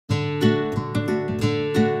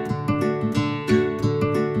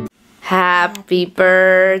Happy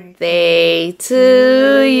birthday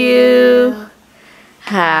to you.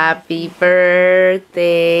 Happy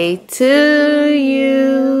birthday to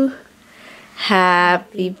you.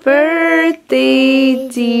 Happy birthday,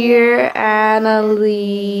 dear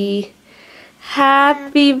Annalee.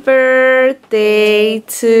 Happy birthday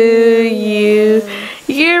to you.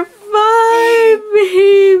 You're 5,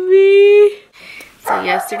 baby. So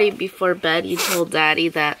yesterday before bed, you told Daddy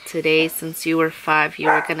that today, since you were 5, you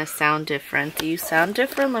were gonna sound different. Do you sound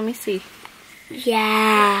different? Let me see.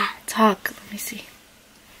 Yeah. Talk. Let me see.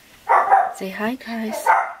 Say hi, guys.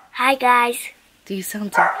 Hi, guys. Do you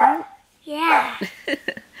sound different? Yeah.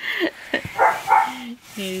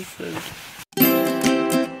 Here's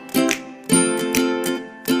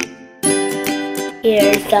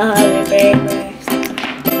the holiday.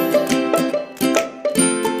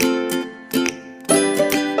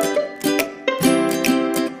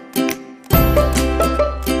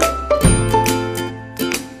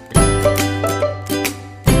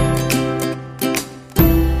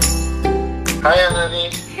 Hi,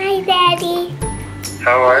 Annalee. Hi, Daddy.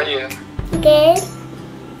 How are you? Good.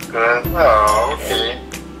 Good. Oh, okay.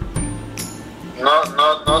 No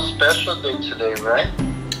special day today, right?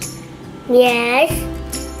 Yes.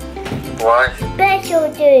 Why?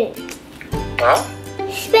 Special day. Huh?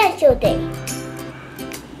 Special day.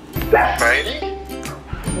 Friday?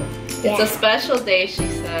 It's a special day, she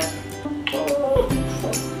said.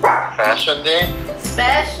 Fashion day?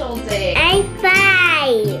 Special day. I'm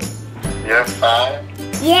 5. You're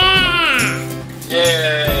 5? Yeah.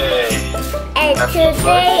 Yay! And Happy today,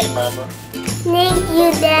 birthday, Mama. thank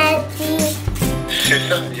you, Daddy.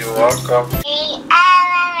 You're welcome.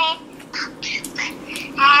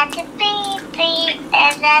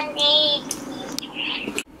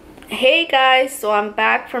 Hey guys, so I'm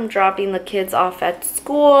back from dropping the kids off at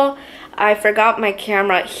school. I forgot my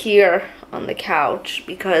camera here on the couch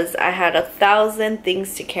because I had 1,000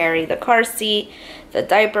 things to carry. The car seat, the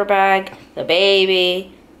diaper bag, the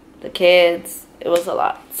baby, the kids. It was a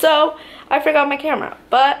lot. So I forgot my camera,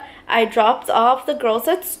 but I dropped off the girls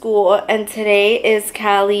at school, and today is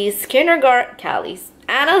Annalee's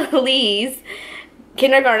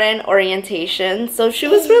kindergarten orientation. So she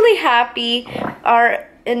was really happy. Our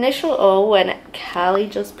initial O when Callie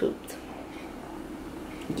just pooped.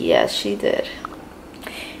 Yes, she did.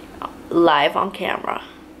 Live on camera.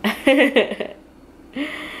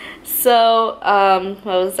 So, what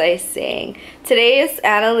was I saying? Today is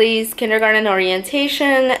Annalee's kindergarten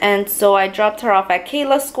orientation, and so I dropped her off at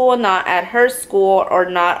Kayla's school, not at her school or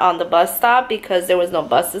not on the bus stop because there was no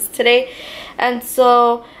buses today. And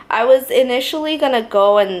so I was initially gonna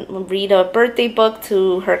go and read a birthday book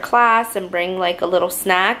to her class and bring like a little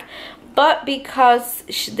snack, but because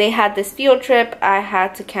they had this field trip, I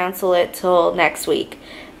had to cancel it till next week.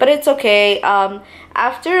 But it's okay.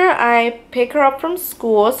 After I pick her up from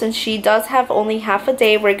school, since she does have only half a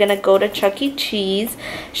day, we're gonna go to Chuck E. Cheese.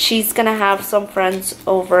 She's gonna have some friends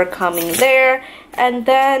over coming there, and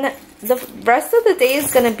then the rest of the day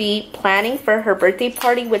is gonna be planning for her birthday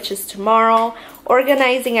party, which is tomorrow,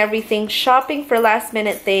 organizing everything, shopping for last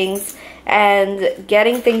minute things, and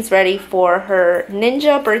getting things ready for her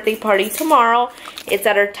ninja birthday party tomorrow. It's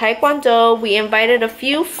at her Taekwondo. We invited a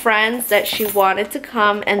few friends that she wanted to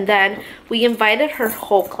come, and then we invited her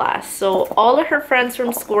whole class. So all of her friends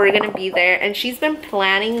from school are gonna be there, and she's been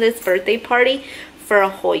planning this birthday party for a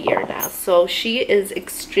whole year now. So she is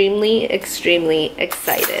extremely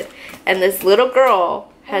excited. And this little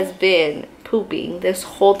girl has been pooping this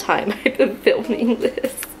whole time I've been filming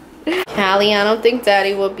this. Callie, I don't think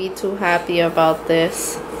Daddy will be too happy about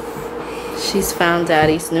this. She's found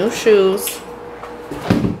Daddy's new shoes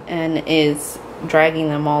and is dragging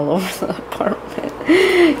them all over the apartment.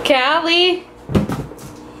 Callie!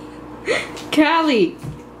 Callie!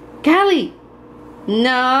 Callie!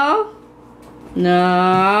 No!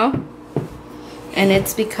 No! And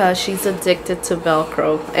it's because she's addicted to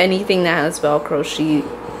Velcro. Anything that has Velcro, she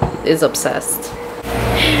is obsessed.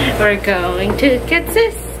 We're going to get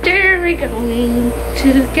sister. We're going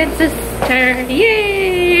to get sister.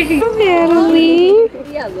 Yay! Annalee.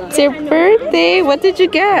 It's your birthday. What did you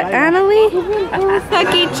get, Annalee?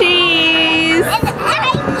 Chuck E. Cheese. And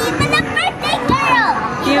I'm even a birthday girl.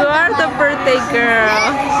 You are the birthday girl.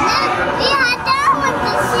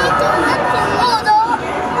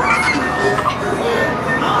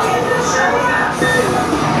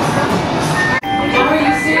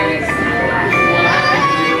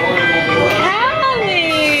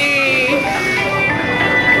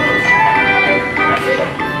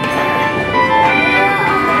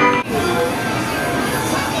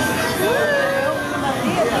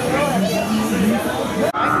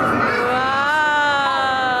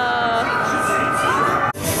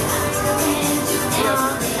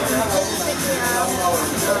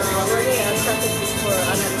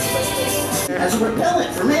 as a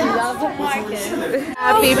repellent for men.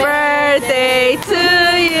 Happy birthday to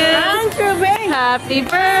you. Happy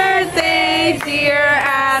birthday, dear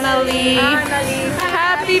Annalee.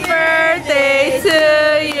 Happy birthday to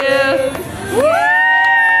you. Woo!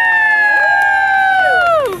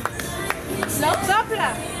 Sopla.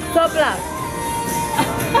 Sopla.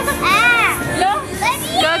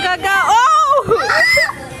 Go, go, go. Oh!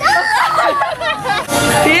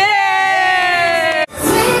 Yay!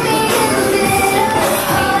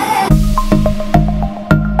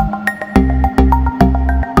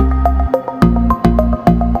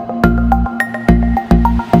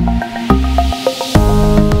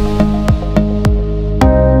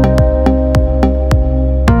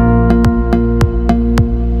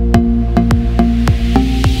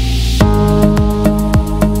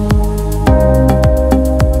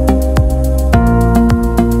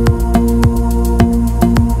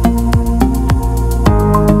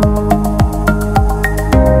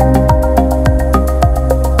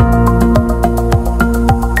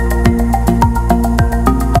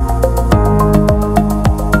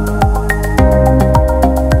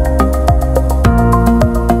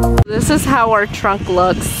 This is how our trunk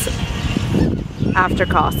looks after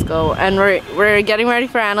Costco, and we're getting ready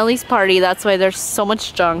for Annalee's party. That's why there's so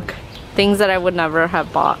much junk, things that I would never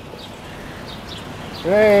have bought.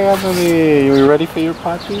 Hey Annalee, you ready for your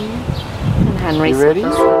party? And Henry's You ready? I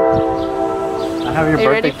have your Are you birthday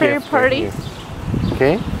ready for your gift party? right here.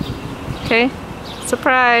 Okay? Okay,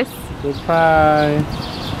 surprise. Surprise!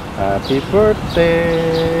 Happy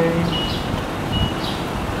birthday!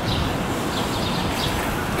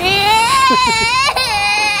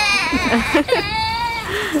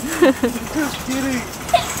 I'm just kidding.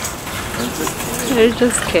 You're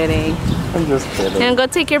just kidding. I'm just kidding. You wanna go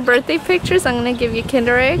take your birthday pictures? I'm gonna give you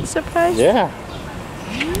Kinder Egg surprise. Yeah.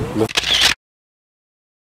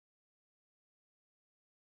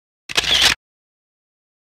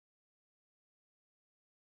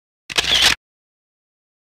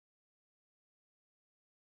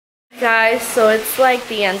 Guys, so it's like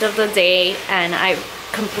the end of the day and I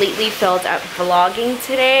completely failed at vlogging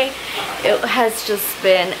today. It has just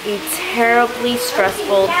been a terribly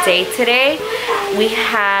stressful day today. We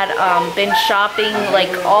had been shopping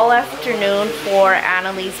like all afternoon for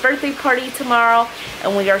Annalee's birthday party tomorrow,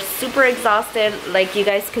 and we are super exhausted. Like you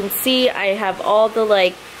guys can see, I have all the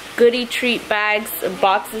like goodie treat bags and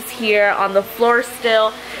boxes here on the floor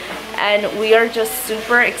still, and we are just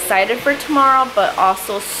super excited for tomorrow but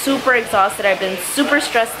also super exhausted. I've been super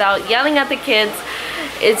stressed out, yelling at the kids.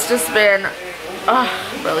 It's just been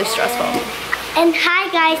really stressful. And hi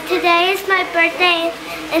guys, today is my birthday,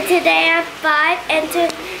 and today I'm 5,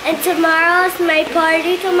 and tomorrow is my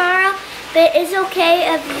party tomorrow. But it's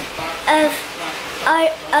okay if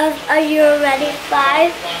are you already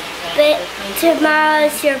 5? But tomorrow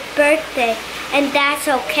is your birthday, and that's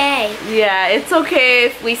okay. Yeah, it's okay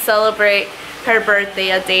if we celebrate her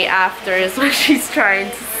birthday a day after, is what she's trying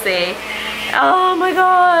to say. Oh my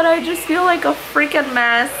god, I just feel like a freaking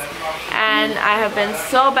mess. And I have been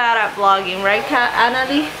so bad at vlogging, right,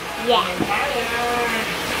 Annalee? Yeah.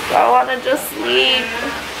 I want to just sleep.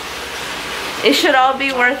 It should all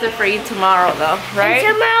be worth it for you tomorrow though, right?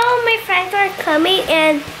 And tomorrow my friends are coming,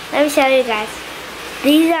 and let me show you guys.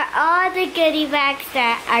 These are all the goodie bags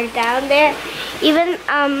that are down there. Even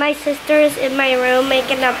my sister is in my room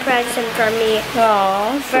making a present for me.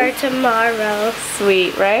 Oh, for tomorrow.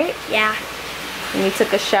 Sweet, right? Yeah. And you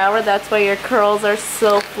took a shower, that's why your curls are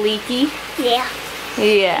so fleeky. Yeah.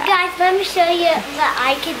 Yeah. Guys, let me show you what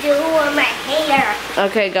I can do with my hair.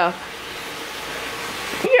 Okay, go.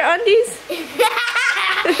 Your undies.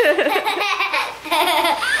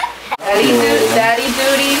 Daddy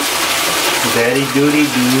duty. Daddy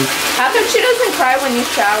duty dude. How come she doesn't cry when you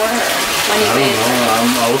shower her? When you I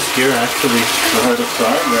don't know. I was scared actually for her to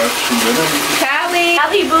start, but she didn't.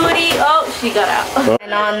 Callie booty. Oh, she got out.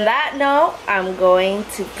 And on that note, I'm going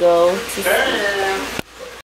to go to sleep.